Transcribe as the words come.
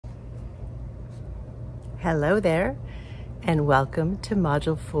Hello there, and welcome to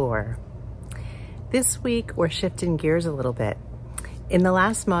Module 4. This week, we're shifting gears a little bit. In the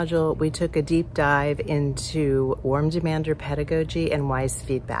last module, we took a deep dive into warm demander pedagogy and wise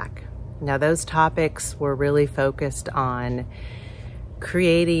feedback. Now, those topics were really focused on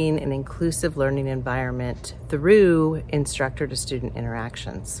creating an inclusive learning environment through instructor-to-student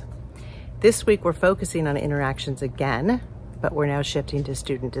interactions. This week, we're focusing on interactions again, but we're now shifting to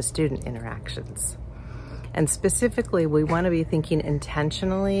student-to-student interactions. And specifically, we want to be thinking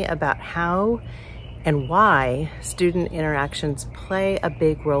intentionally about how and why student interactions play a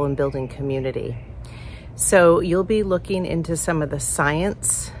big role in building community. So you'll be looking into some of the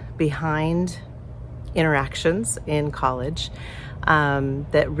science behind interactions in college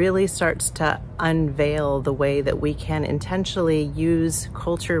that really starts to unveil the way that we can intentionally use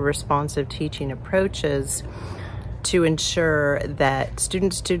culture responsive teaching approaches to ensure that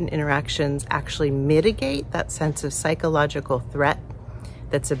student-to-student interactions actually mitigate that sense of psychological threat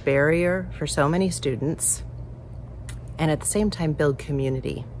that's a barrier for so many students, and at the same time build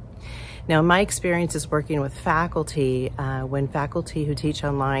community. Now, my experience is working with faculty, when faculty who teach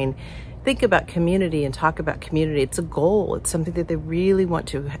online think about community and talk about community, it's a goal. It's something that they really want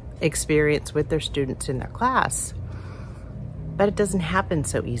to experience with their students in their class, but it doesn't happen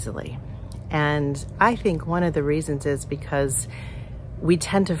so easily. And I think one of the reasons is because we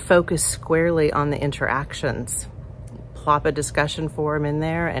tend to focus squarely on the interactions, plop a discussion forum in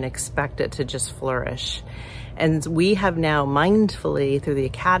there and expect it to just flourish. And we have now mindfully through the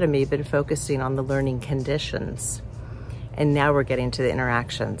Academy been focusing on the learning conditions. And now we're getting to the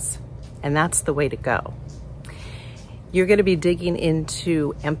interactions. And that's the way to go. You're going to be digging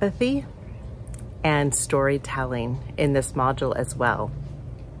into empathy and storytelling in this module as well.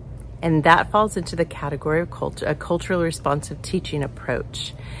 And that falls into the category of a culturally responsive teaching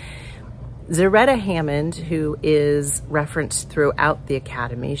approach. Zaretta Hammond, who is referenced throughout the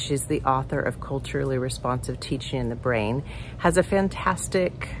Academy, she's the author of Culturally Responsive Teaching in the Brain, has a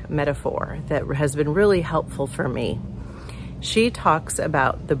fantastic metaphor that has been really helpful for me. She talks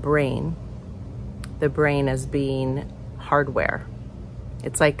about the brain as being hardware.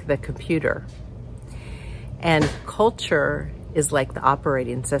 It's like the computer. And culture is like the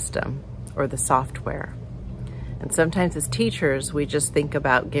operating system or the software. And sometimes as teachers, we just think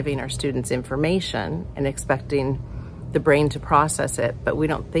about giving our students information and expecting the brain to process it, but we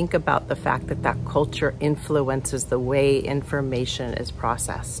don't think about the fact that that culture influences the way information is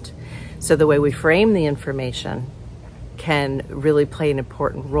processed. So the way we frame the information can really play an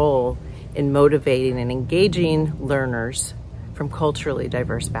important role in motivating and engaging learners from culturally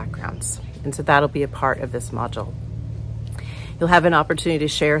diverse backgrounds. And so that'll be a part of this module. You'll have an opportunity to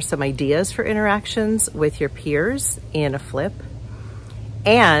share some ideas for interactions with your peers in a flip.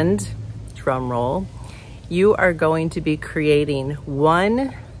 And, drum roll, you are going to be creating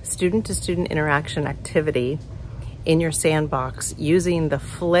one student-to-student interaction activity in your sandbox using the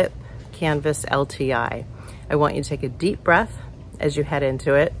Flip Canvas LTI. I want you to take a deep breath as you head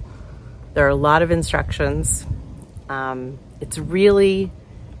into it. There are a lot of instructions. It's really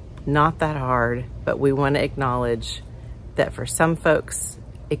not that hard, but we want to acknowledge that for some folks,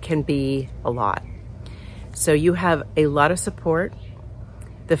 it can be a lot. So you have a lot of support.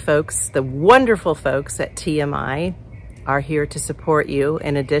 The wonderful folks at TMI are here to support you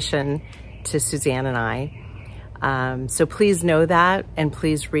in addition to Suzanne and I. So please know that, and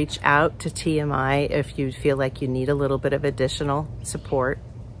please reach out to TMI if you feel like you need a little bit of additional support.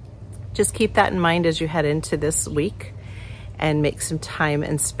 Just keep that in mind as you head into this week and make some time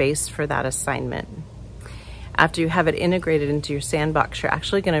and space for that assignment. After you have it integrated into your sandbox, you're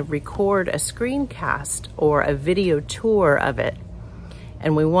actually going to record a screencast or a video tour of it.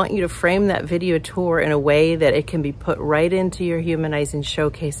 And we want you to frame that video tour in a way that it can be put right into your Humanizing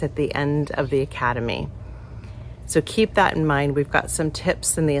showcase at the end of the Academy. So keep that in mind. We've got some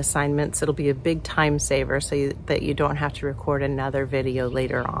tips in the assignments. It'll be a big time saver so that you don't have to record another video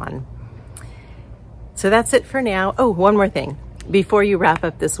later on. So that's it for now. Oh, one more thing. Before you wrap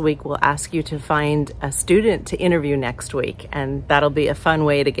up this week, we'll ask you to find a student to interview next week, and that'll be a fun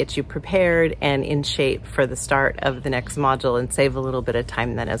way to get you prepared and in shape for the start of the next module and save a little bit of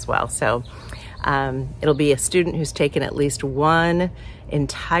time then as well. So it'll be a student who's taken at least one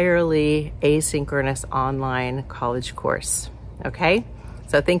entirely asynchronous online college course, okay?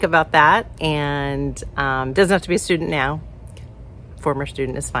 So think about that, and doesn't have to be a student now. Former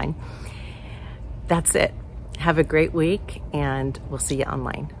student is fine. That's it. Have a great week, and we'll see you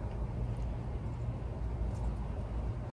online.